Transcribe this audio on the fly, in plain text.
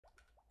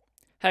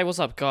Hey, what's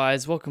up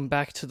guys? Welcome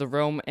back to the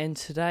realm, and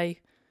today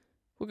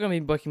we're going to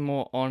be working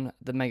more on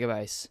the mega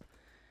base.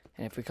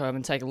 And if we come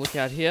and take a look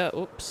out here,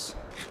 oops,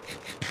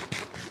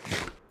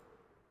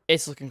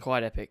 it's looking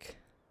quite epic.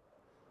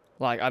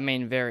 I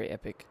mean very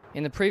epic.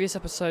 In the previous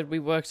episode we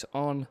worked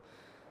on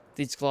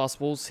these glass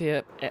walls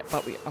here,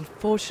 but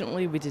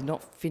unfortunately we did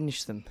not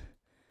finish them.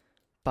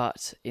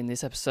 But in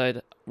this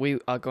episode we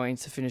are going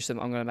to finish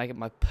them. I'm going to make it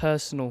my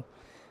personal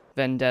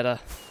vendetta,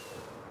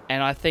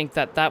 and I think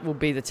that will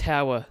be the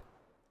tower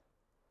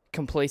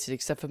completed,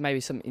 except for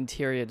maybe some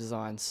interior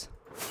designs.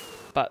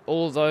 But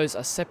all of those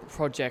are separate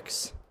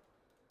projects,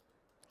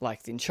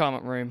 like the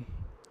enchantment room,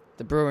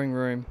 the brewing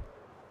room,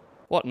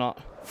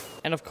 whatnot.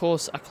 And of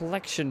course, our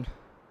collection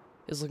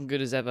is looking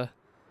good as ever,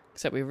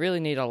 except we really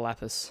need our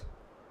lapis.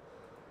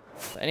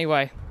 But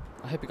anyway,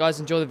 I hope you guys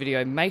enjoy the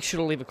video. Make sure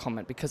to leave a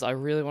comment, because I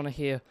really want to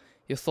hear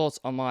your thoughts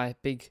on my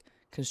big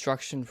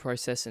construction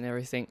process and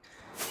everything,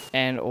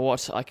 and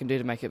what I can do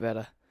to make it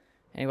better.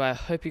 Anyway, I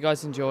hope you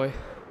guys enjoy.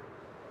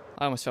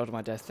 I almost fell to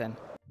my death then.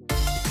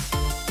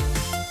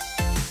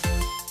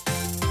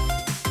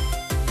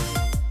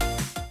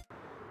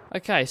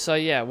 Okay, so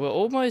yeah,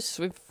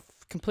 we've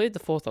completed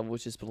the 4th level,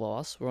 which is below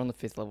us. We're on the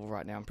 5th level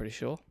right now, I'm pretty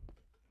sure.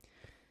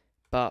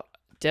 But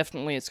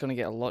definitely it's going to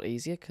get a lot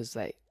easier, because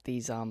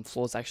these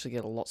floors actually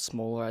get a lot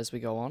smaller as we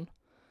go on.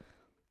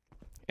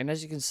 And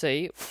as you can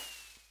see,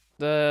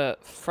 the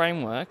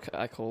framework,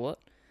 I call it,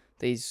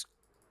 these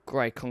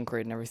grey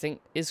concrete and everything,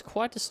 is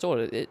quite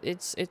distorted.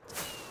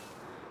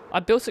 I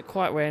built it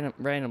quite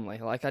randomly.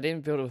 Like, I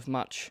didn't build it with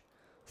much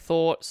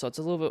thought, so it's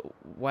a little bit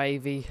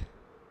wavy.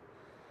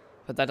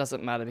 But that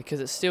doesn't matter, because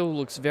it still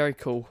looks very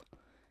cool.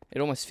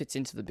 It almost fits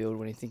into the build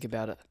when you think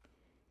about it.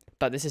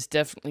 But this is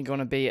definitely going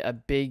to be a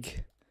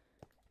big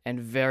and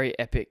very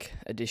epic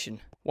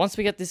addition. Once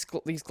we get these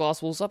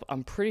glass walls up,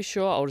 I'm pretty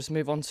sure I'll just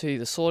move on to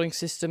the sorting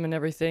system and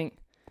everything.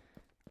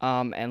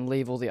 And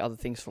leave all the other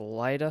things for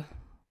later.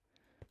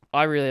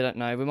 I really don't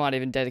know. We might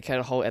even dedicate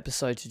a whole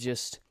episode to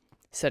just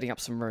setting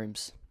up some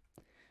rooms.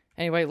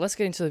 Anyway, let's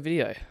get into the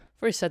video. I've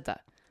already said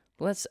that.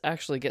 Let's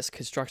actually get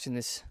constructing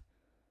this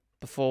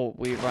before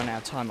we run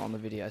out of time on the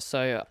video.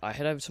 So I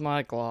head over to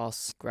my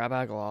glass, grab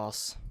our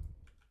glass.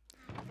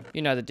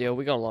 You know the deal,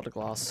 we got a lot of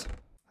glass.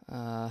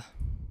 I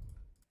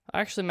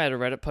actually made a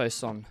Reddit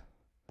post on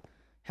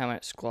how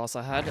much glass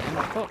I had, and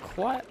it got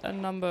quite a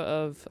number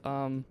of,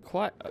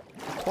 quite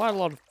a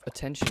lot of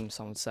attention,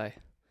 some would say.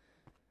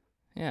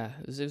 Yeah,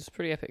 it was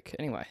pretty epic.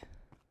 Anyway,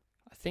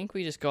 I think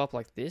we just go up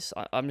like this.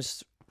 I'm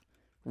just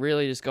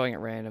really just going at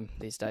random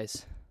these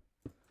days.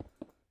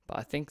 But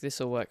I think this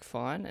will work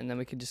fine, and then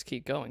we can just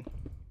keep going.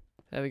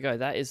 There we go.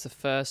 That is the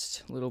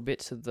first little bit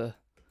to the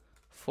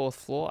 4th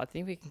floor. I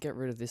think we can get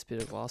rid of this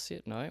bit of glass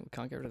here. No, we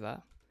can't get rid of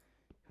that.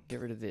 Get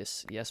rid of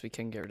this. Yes, we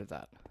can get rid of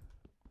that.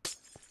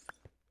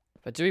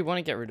 But do we want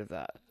to get rid of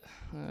that?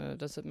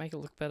 Does it make it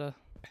look better?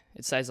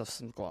 It saves us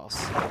some glass.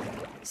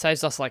 It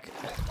saves us like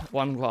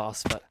 1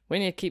 glass, but we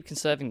need to keep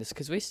conserving this,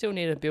 because we still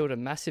need to build a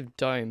massive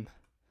dome.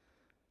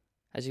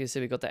 As you can see,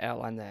 we got the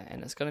outline there,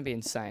 and it's going to be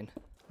insane.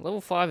 Level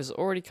 5 is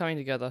already coming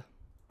together.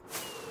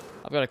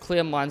 I've got a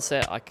clear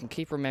mindset. I can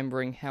keep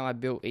remembering how I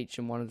built each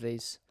and one of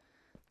these.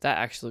 That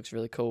actually looks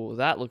really cool.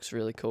 That looks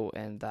really cool,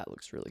 and that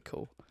looks really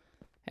cool.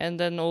 And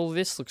then all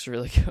this looks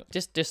really cool.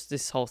 Just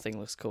this whole thing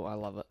looks cool. I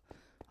love it.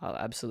 I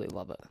absolutely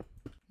love it.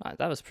 Right,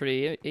 that was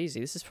pretty easy.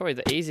 This is probably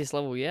the easiest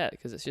level yet,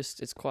 because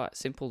it's quite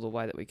simple the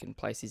way that we can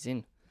place these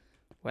in.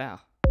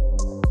 Wow.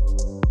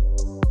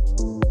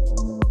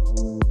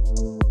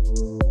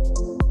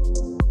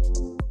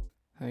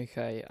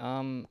 Okay,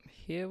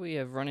 here we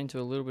have run into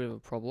a little bit of a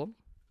problem.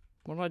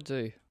 What do I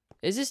do?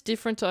 Is this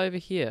different to over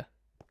here?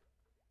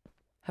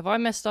 Have I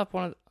messed up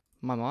one of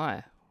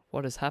my,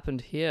 what has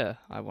happened here,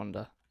 I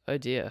wonder? Oh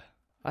dear.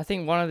 I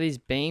think one of these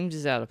beams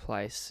is out of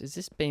place. Is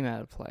this beam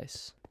out of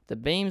place? The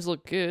beams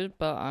look good,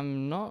 but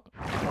I'm not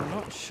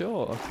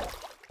sure.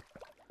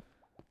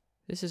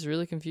 This is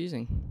really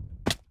confusing.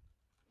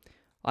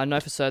 I know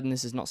for certain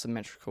this is not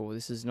symmetrical.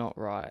 This is not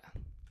right.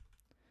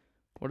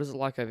 What is it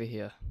like over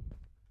here?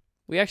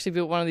 We actually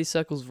built one of these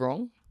circles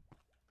wrong?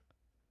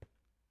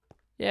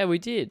 Yeah, we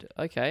did.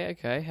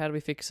 Okay. How do we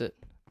fix it?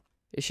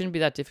 It shouldn't be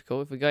that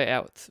difficult. If we go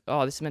out...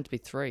 Oh, this is meant to be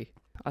 3.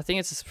 I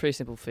think it's a pretty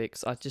simple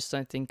fix. I just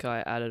don't think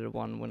I added a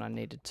 1 when I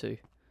needed to.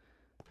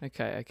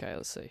 Okay,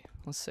 let's see.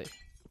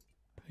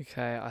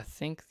 Okay, I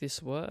think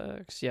this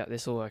works. Yeah,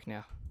 this will work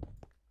now.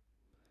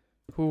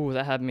 Ooh,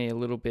 that had me a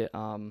little bit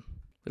on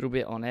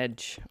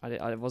edge.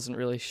 I wasn't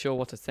really sure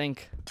what to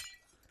think.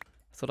 I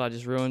thought I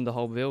just ruined the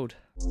whole build.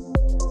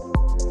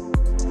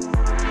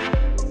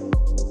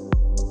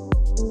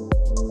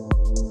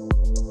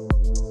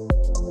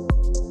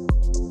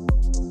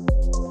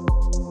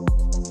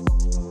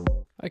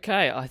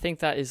 Okay, I think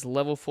that is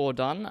level 4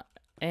 done,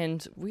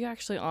 and we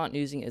actually aren't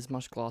using as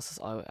much glass as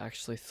I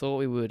actually thought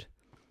we would.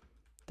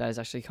 That is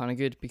actually kind of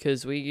good,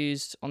 because we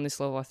used, on this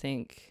level, I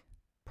think,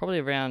 probably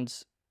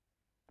around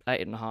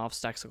 8.5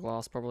 stacks of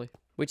glass, probably.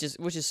 Which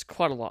is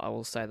quite a lot, I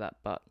will say that,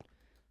 but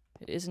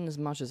it isn't as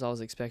much as I was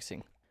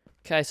expecting.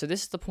 Okay, so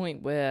this is the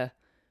point where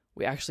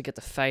we actually get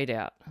the fade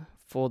out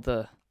for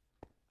the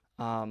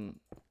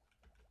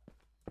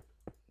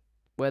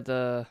where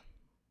the,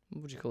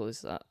 what would you call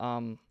this?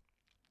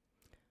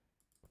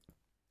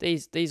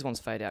 These ones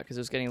fade out because it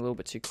was getting a little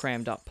bit too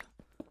crammed up.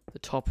 The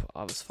top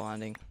I was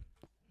finding,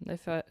 they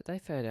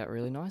fade out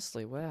really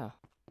nicely. Wow.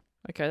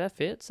 Okay, that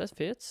fits. That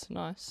fits.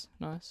 Nice,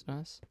 nice,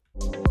 nice.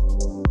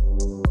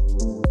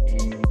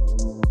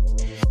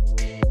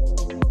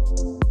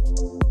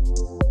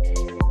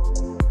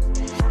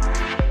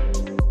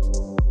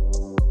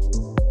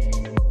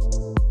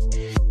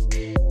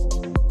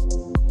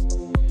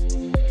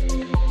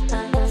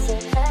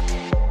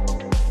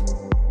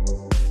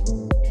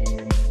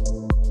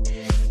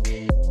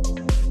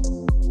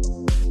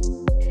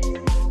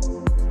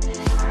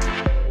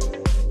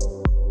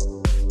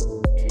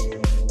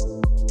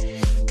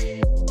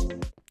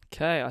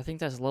 Okay, I think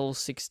that's level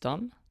 6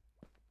 done.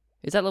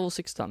 Is that level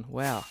 6 done?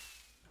 Wow.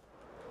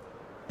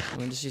 I'm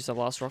going to just use the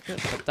last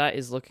rocket, but that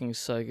is looking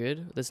so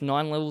good. There's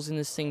 9 levels in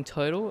this thing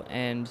total,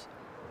 and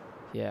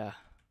yeah,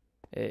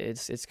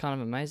 it's kind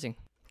of amazing.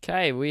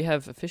 Okay, we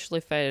have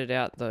officially faded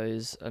out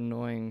those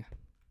annoying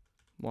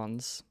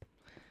ones.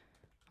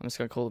 I'm just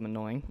going to call them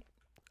annoying.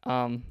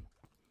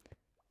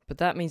 But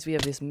that means we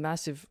have this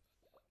massive...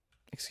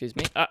 Excuse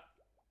me.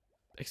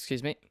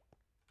 Excuse me.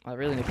 I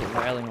really need to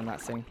put railing on that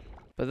thing.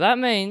 But that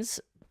means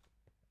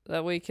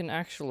that we can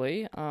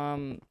actually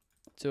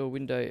do a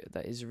window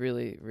that is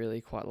really, really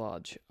quite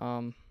large.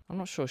 I'm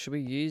not sure. Should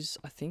we use...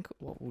 I think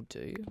what we'll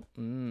do...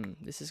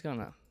 this is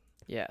gonna...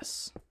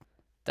 Yes.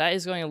 That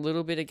is going a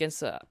little bit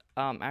against the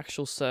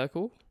actual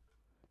circle.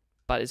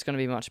 But it's going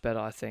to be much better,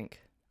 I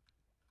think.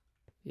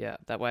 Yeah,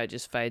 that way it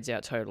just fades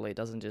out totally. It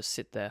doesn't just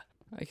sit there.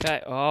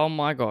 Okay, oh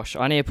my gosh.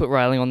 I need to put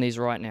railing on these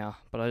right now.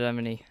 But I don't have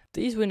any...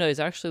 These windows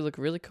actually look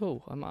really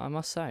cool, I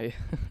must say.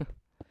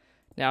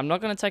 Now, I'm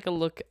not going to take a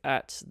look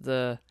at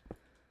the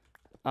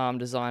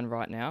design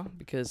right now,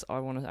 because I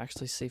want to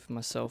actually see for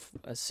myself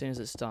as soon as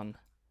it's done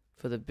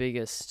for the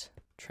biggest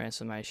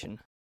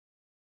transformation.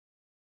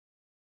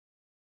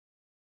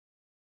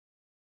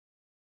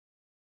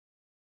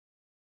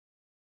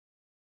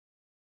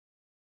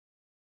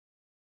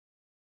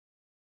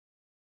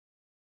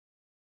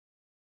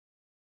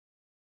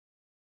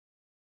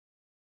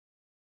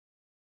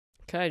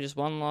 Okay, just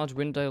one large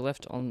window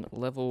left on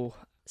level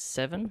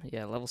 7.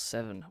 Yeah, level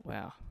 7.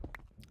 Wow.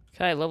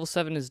 Okay, level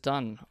 7 is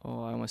done.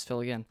 Oh, I almost fell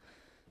again.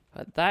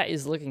 But that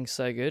is looking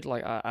so good.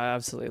 Like, I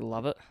absolutely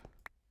love it.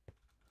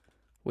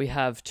 We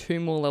have 2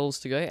 more levels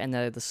to go, and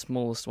they're the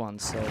smallest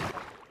ones, so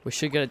we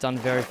should get it done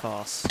very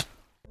fast.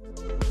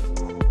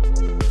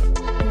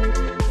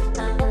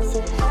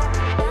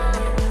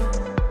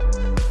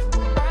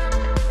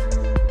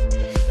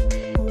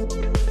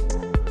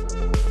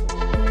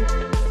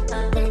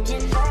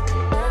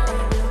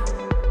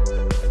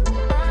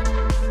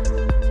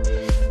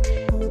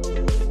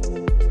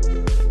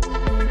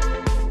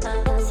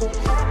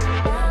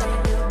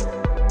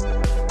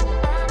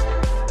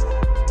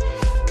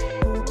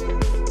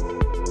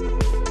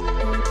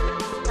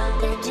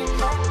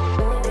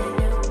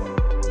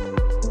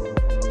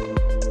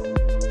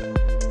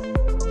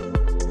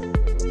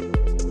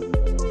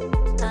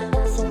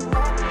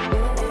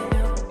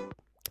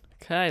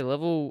 Okay,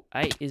 level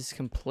 8 is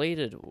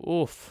completed.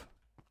 Oof.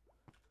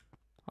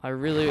 I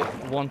really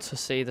want to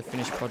see the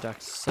finished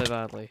product so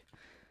badly.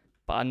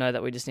 But I know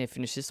that we just need to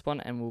finish this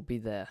one and we'll be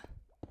there.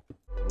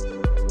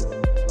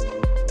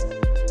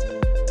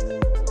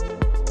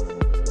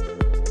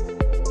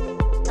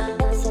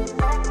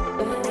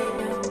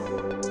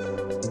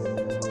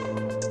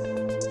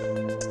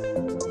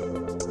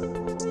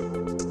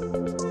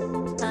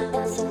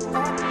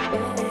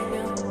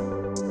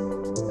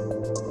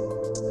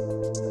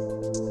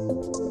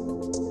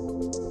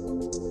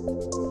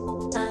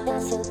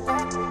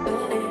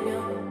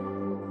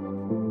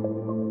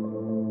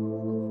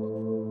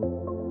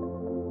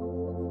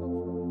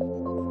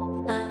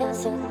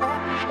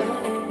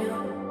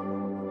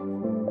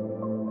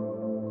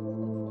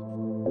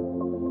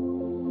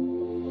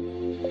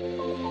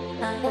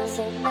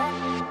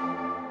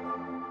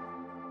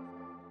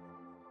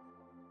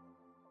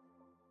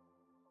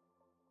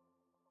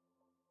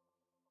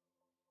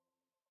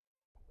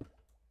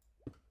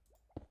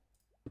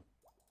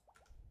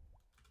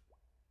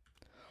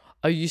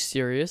 Are you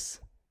serious?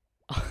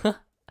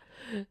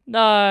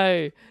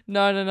 No.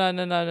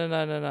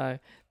 No.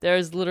 There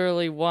is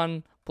literally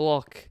one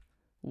block.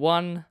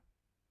 One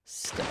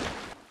stack.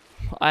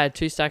 I had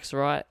 2 stacks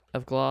right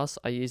of glass.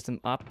 I used them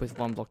up with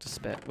 1 block to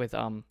spare. With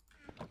 1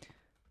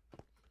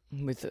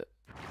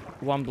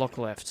 block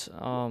left.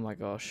 Oh my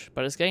gosh.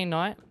 But it's getting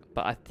night.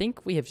 But I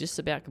think we have just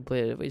about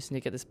completed it. We just need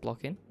to get this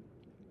block in.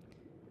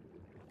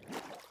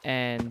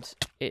 And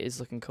it is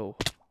looking cool.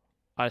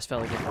 I just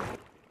fell again.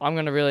 I'm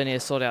going to really need to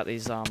sort out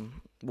these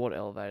water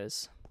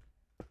elevators.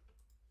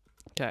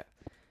 Okay.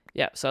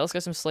 Yeah, so let's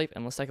get some sleep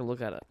and let's take a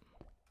look at it.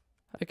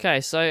 Okay,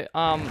 so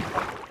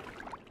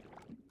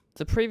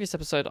the previous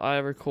episode I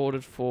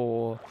recorded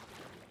for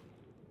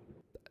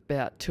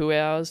about 2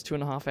 hours,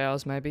 2.5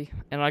 hours maybe.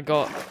 And I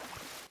got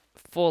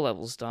 4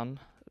 levels done.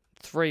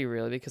 3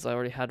 really, because I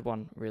already had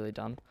one really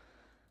done.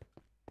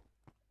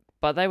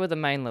 But they were the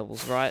main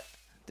levels, right?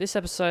 This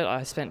episode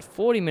I spent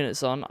 40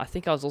 minutes on. I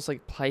think I was also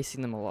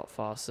placing them a lot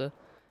faster.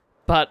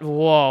 But,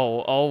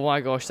 whoa, oh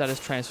my gosh, that has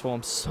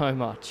transformed so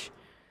much.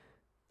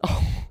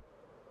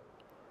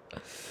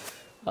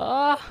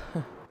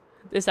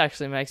 This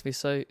actually makes me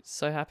so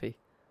happy.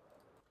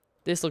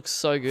 This looks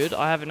so good.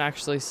 I haven't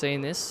actually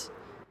seen this.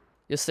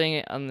 You're seeing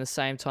it on the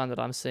same time that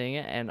I'm seeing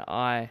it, and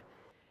I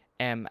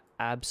am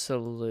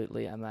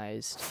absolutely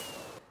amazed.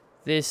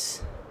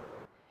 This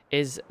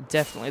is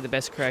definitely the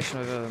best creation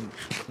I've ever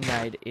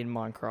made in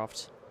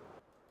Minecraft.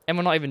 And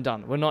we're not even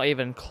done. We're not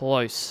even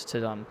close to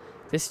done.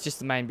 This is just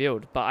the main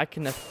build. But I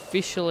can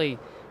officially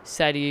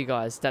say to you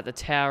guys that the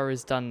tower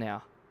is done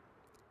now.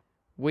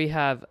 We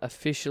have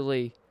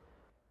officially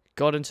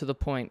gotten to the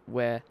point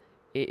where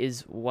it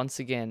is once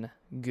again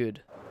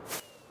good.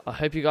 I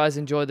hope you guys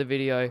enjoyed the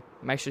video.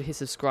 Make sure to hit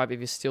subscribe if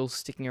you're still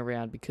sticking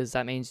around, because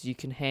that means you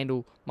can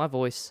handle my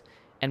voice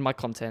and my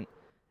content.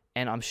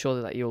 And I'm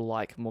sure that you'll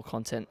like more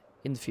content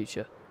in the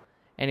future.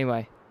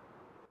 Anyway,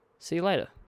 see you later.